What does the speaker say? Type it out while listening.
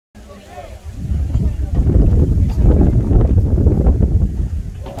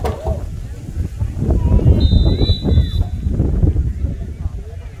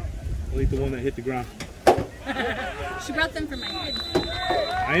Yeah. She brought them for my kid.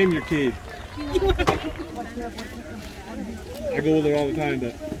 I am your kid. I go with her all the time,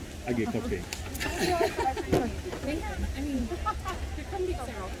 but I get cupcakes. They have, I mean, their cupcakes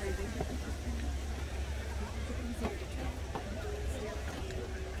are all crazy.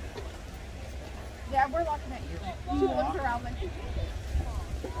 Yeah, we're looking at you. She looks around like.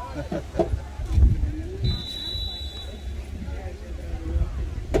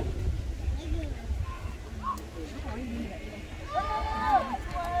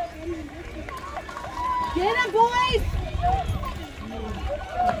 Get him, boys!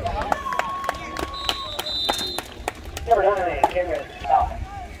 Number 9, Cameron, stop.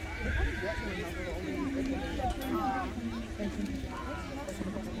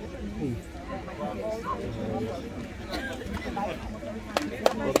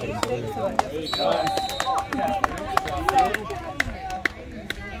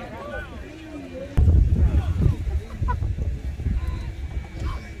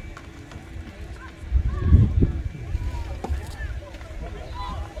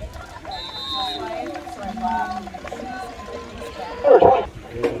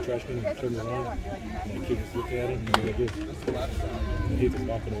 Trash can turn around, and the kid just looking at him, and like this. The kid just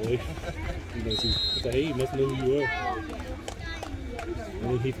walking away. You know, he's like, hey, he must know who you are. And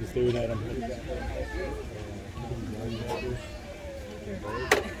then he's staring at him.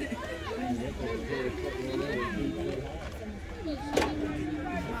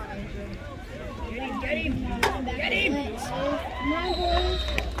 Get him! Get him!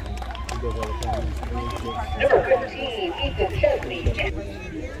 Number 15, Ethan Chesney.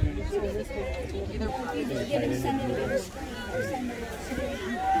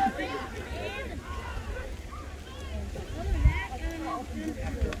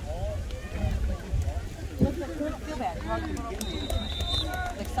 Feel bad.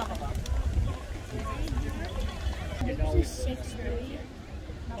 Like some of them.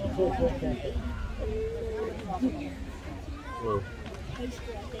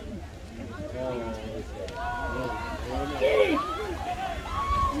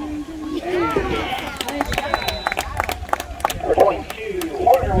 Number 22,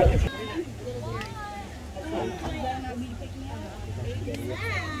 Warner with the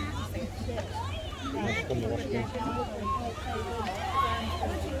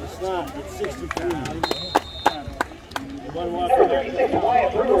It's not, it's 63. number 36,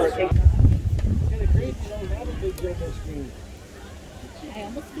 Wyatt Brewer. I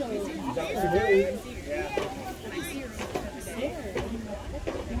almost feel really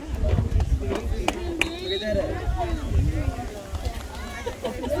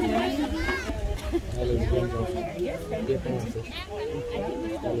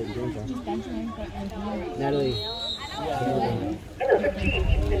Natalie. Number 15,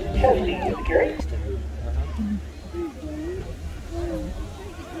 Ethan Chesney with the carry.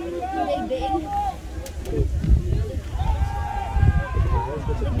 Are they big?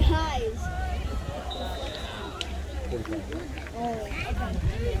 The guys.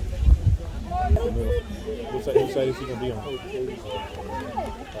 Which side is he going to be on? I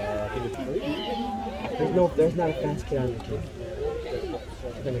think it's 3. There's not a fast kid on the kid.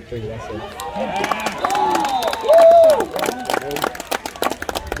 It's been a 3, that's it.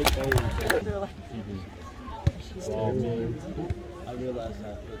 I realized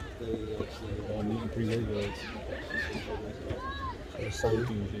that they actually need to preserve those.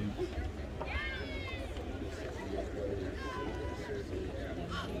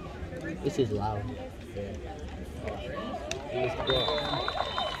 This is loud.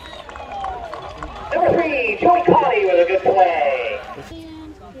 Number 3, Joey Connie with a good play.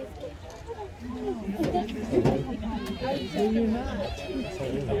 No, you're not.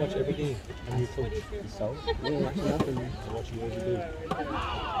 I watch every game. I'm your coach. So? You don't watch nothing. I watch you every day.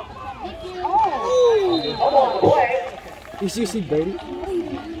 I'm on the play. You seriously, Brady?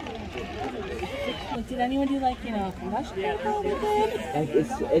 Did anyone do like, you know, concussion?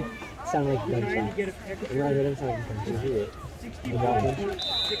 It sounded like gunshot. No, it didn't sound like gunshot. Did you hear it?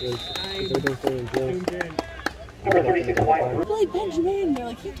 Number 36, Wyatt Brewer. Billy Benjamin, they're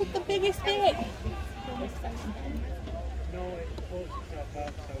like, he took the biggest hit.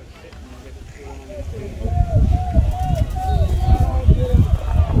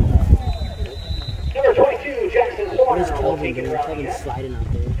 Number 22, Jackson What Swarner is will Calvin take it doing? around Calvin's here. sliding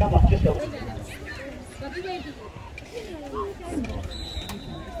out there. Come on, just over.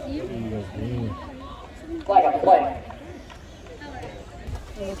 Flag on the play.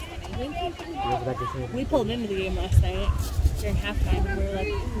 We pulled into the game last night during halftime and we were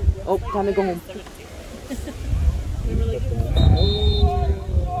like, Oh, time to go home. we were like,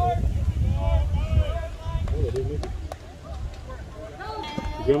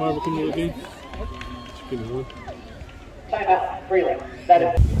 grandma ever come to the game? She couldn't win. Timeout, Freeland. That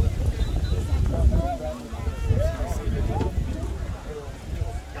is.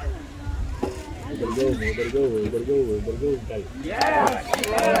 Better go, man. Better go. Better go. Better go. Got it.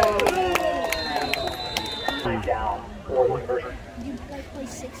 Down. 4-1 version. You play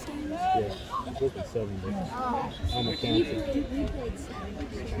 6 games? Yeah. I'm supposed to be 7, but I'm a We cancer. played 7.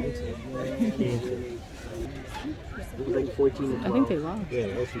 It was like 14 and 12. I think they lost. Yeah,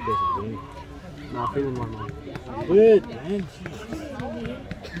 that's because of the game. Nah, Freeland won one. Good, man.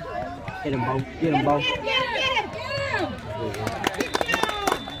 Get him, Bo. Get him, Bo.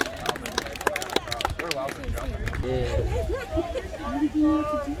 Yeah.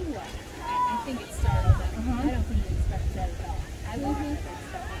 I think it started that. I don't think they expected that at all. I don't think they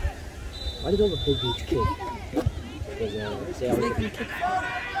expected Why did all the big dudes kick? Because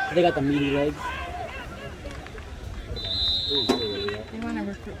they got the meaty legs. it. They want to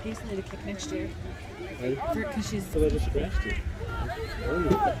recruit Paisley to kick next year. Right? Because she's. So they just scratched it.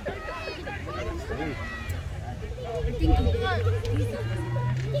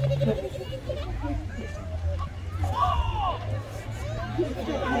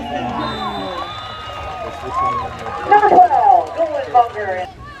 Number 12, Nolan Munger.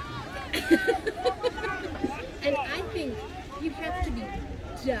 And I think you have to be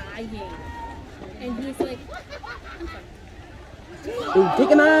dying. And he's like, I'm fine. Dude, take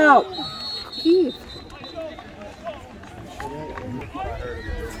him out! Keith.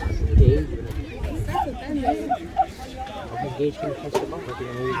 Gage. That's what that is. I think Gage can catch him up. I think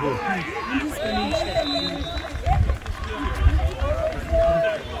I'm always good. I'm just going to shit.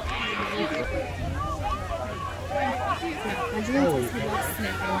 I do like this little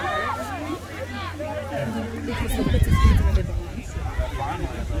snapping part. Because he puts his hands where they belong.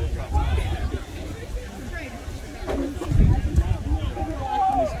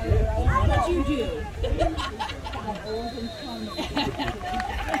 What did you do?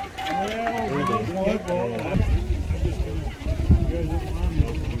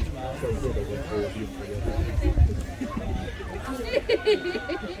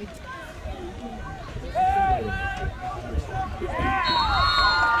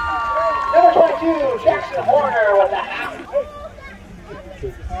 Number 22, Jackson Horner with the half.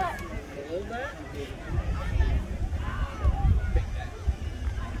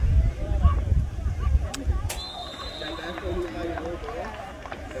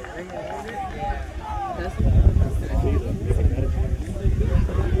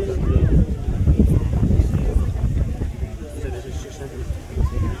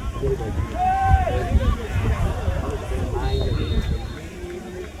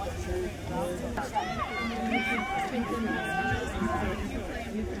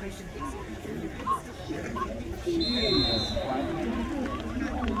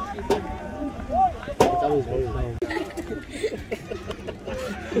 It's always one playing.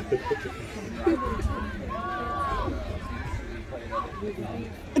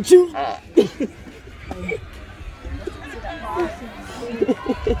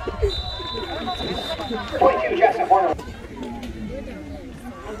 Jackson Horner.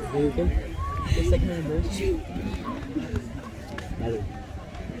 Are you okay? Just second in the burst. Better.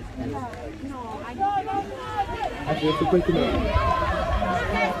 Actually, it's a quick minute.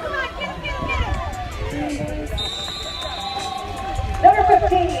 Number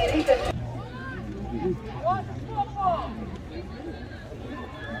 15, Ethan.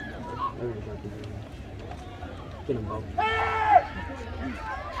 Get him, Bo.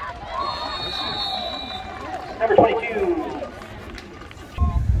 Number 22.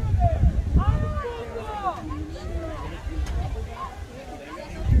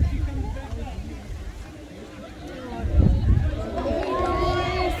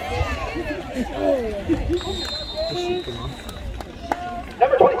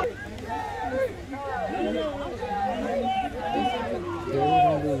 Number 22.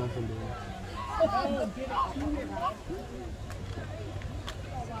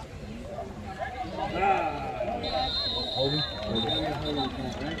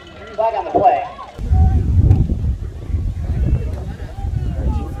 Flag on the play.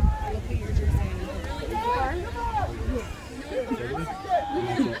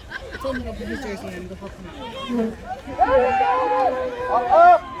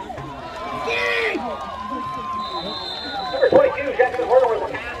 Up. Number 22, Jackson Horner with the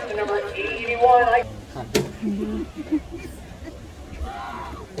pass to number 81.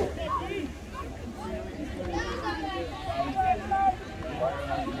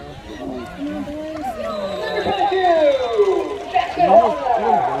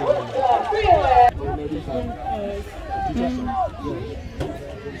 Freeland.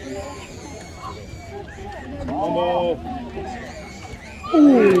 Ball.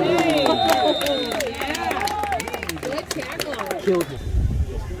 Good tackle. Killed him.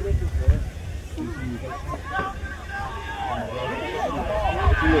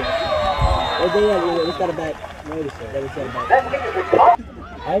 It's got a bad notice there. That was got a bad.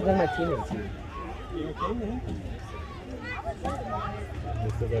 I done my teammates here. You okay, man? We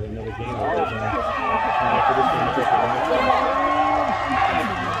still got another game after this game.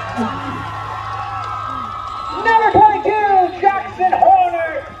 Number 22, Jackson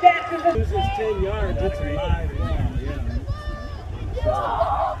Horner dances the Loses 10 yards. It's a live.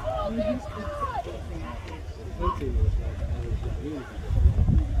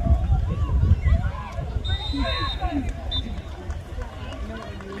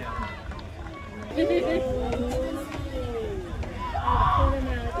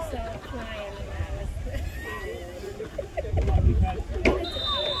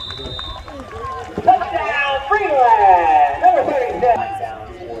 touchdown, Freeland. Number 37. Down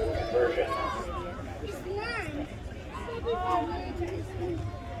for the conversion.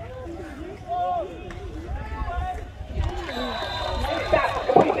 Pass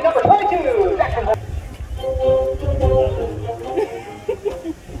complete to number 22, Jackson Horner.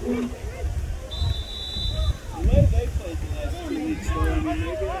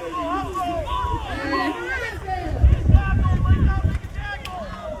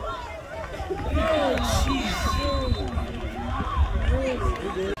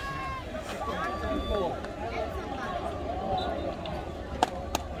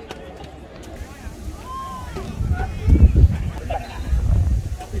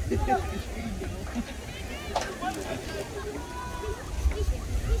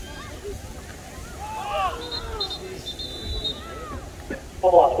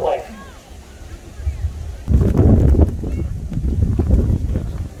 Hold on, play.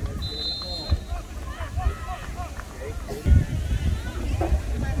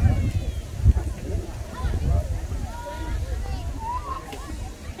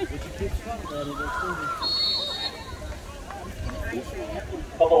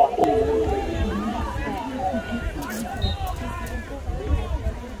 Hold on, play.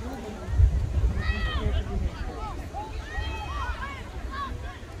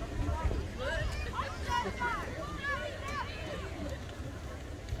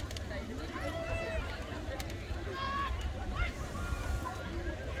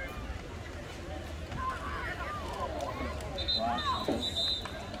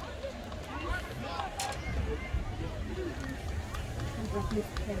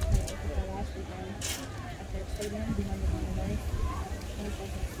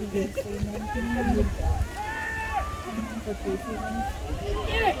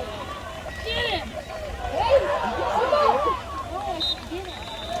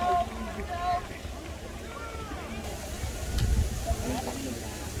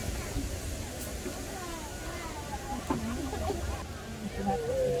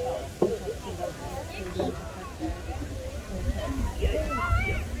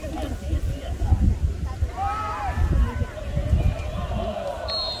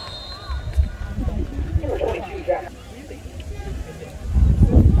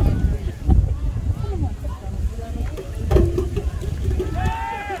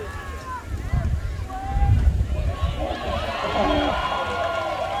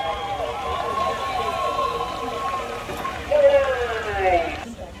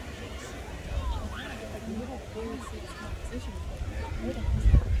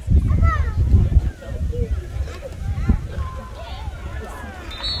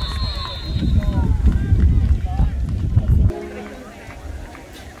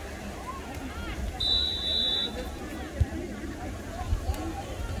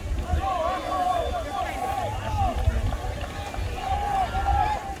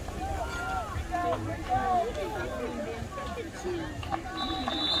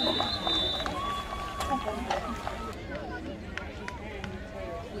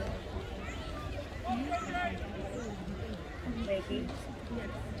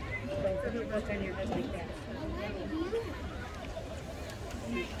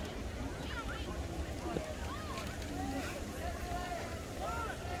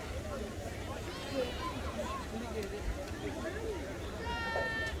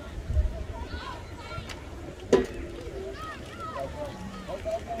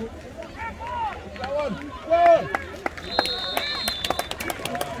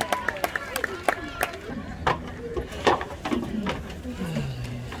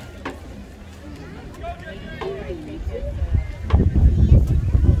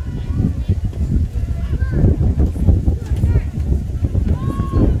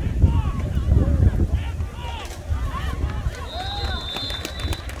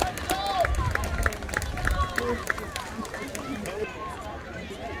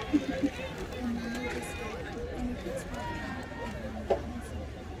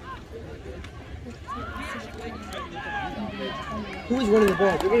 Who's running the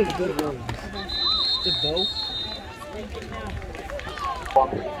ball? We're getting good runs. Is it Bo?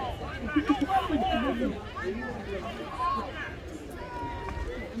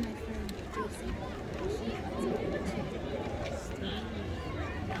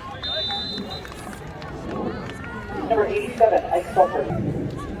 Number 87, Ike Sulfur.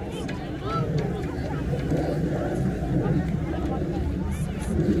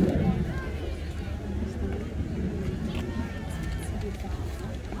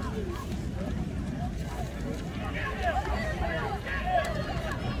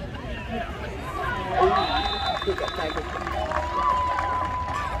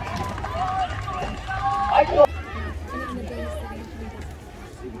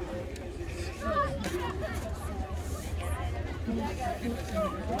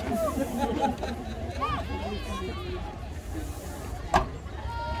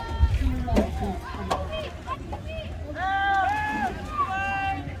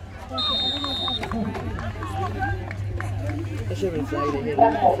 I should have been flagged again.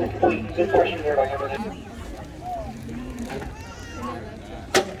 Good question there by number 9.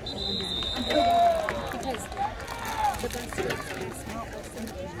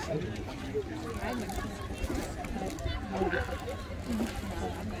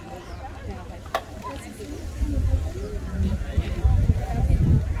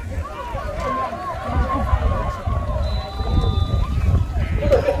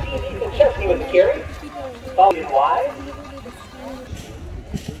 Number 15, Ethan Chesney with the carry. Followed in wide.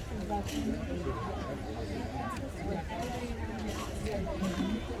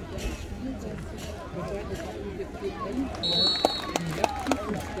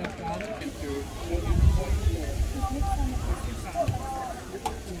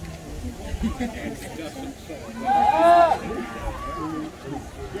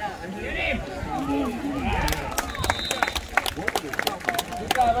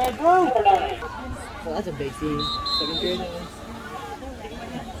 Number 9. Well, that's a big team. Second grade.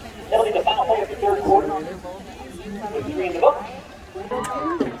 That'll be the final play of the third quarter. With 3 in the book.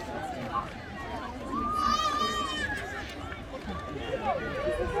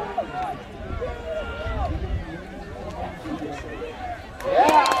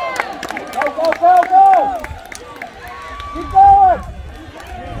 Keep going!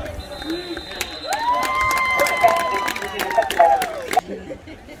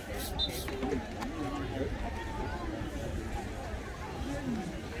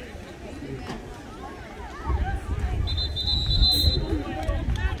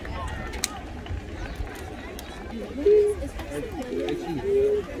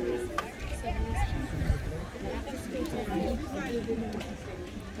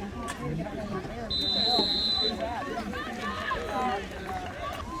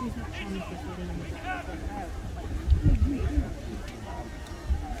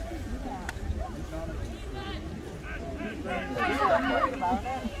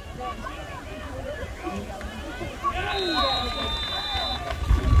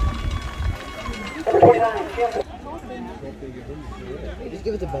 Just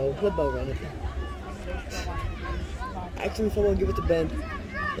give it to Bo. Let Bo run it. Actually, someone give it to Ben.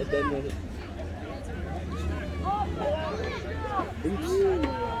 Let Ben run it. Oops. It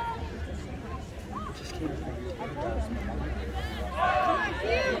just came.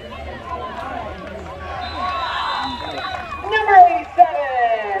 Number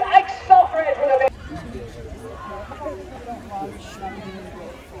 87, Ike Sulfridge with a big.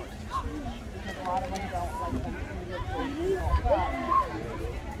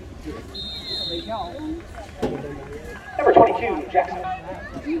 Number 22, Jackson.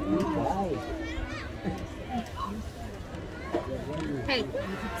 Hey,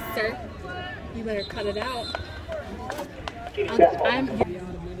 sir, you better cut it out. I'm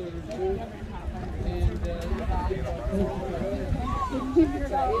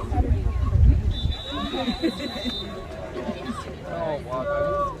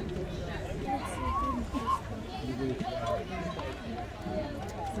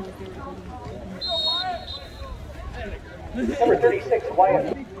Number 36,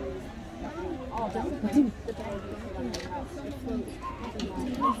 Wyatt.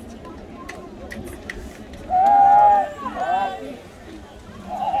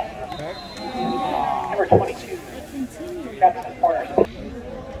 Number 22, Jackson Corners.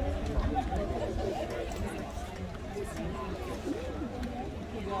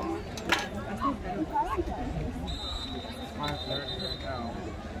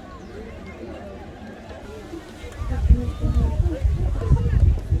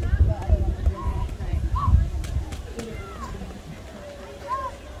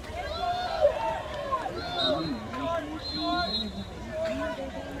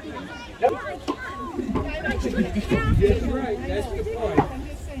 That's right. That's the point. I'm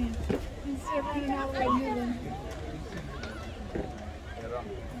just saying. Instead of running all the way to Newland.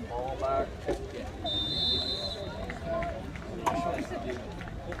 Ball back.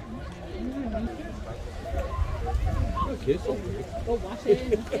 Kids don't do it. Go wash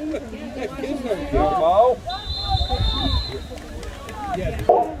it in. Kids don't do it. Ball.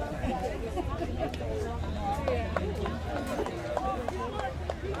 Yeah.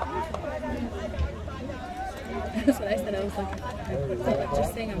 That's what I said. I was like,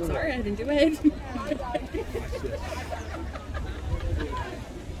 just saying I'm sorry, I didn't do it.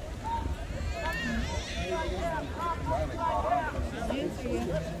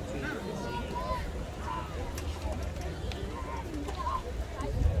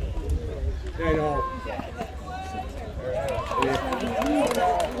 I know.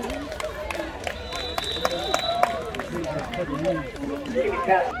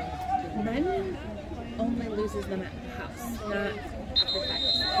 Ren only loses them at the house, not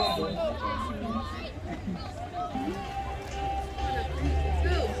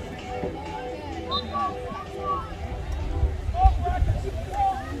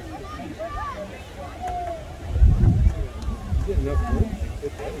after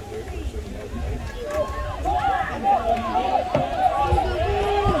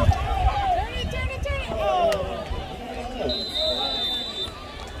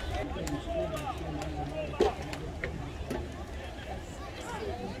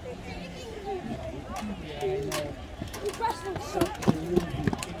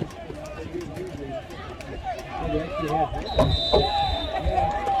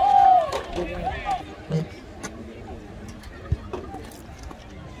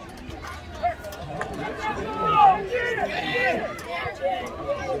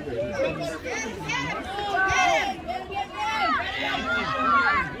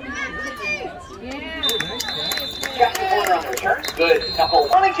Good couple.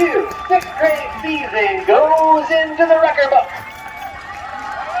 22, sixth grade season goes into the record book.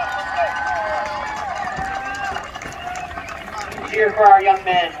 Cheer for our young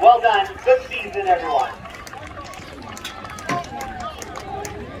men. Well done. Good season, everyone.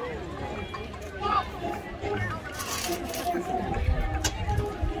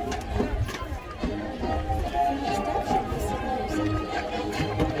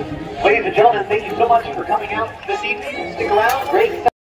 Ladies and gentlemen, thank you so much for coming out this evening. Stick around. Great stuff.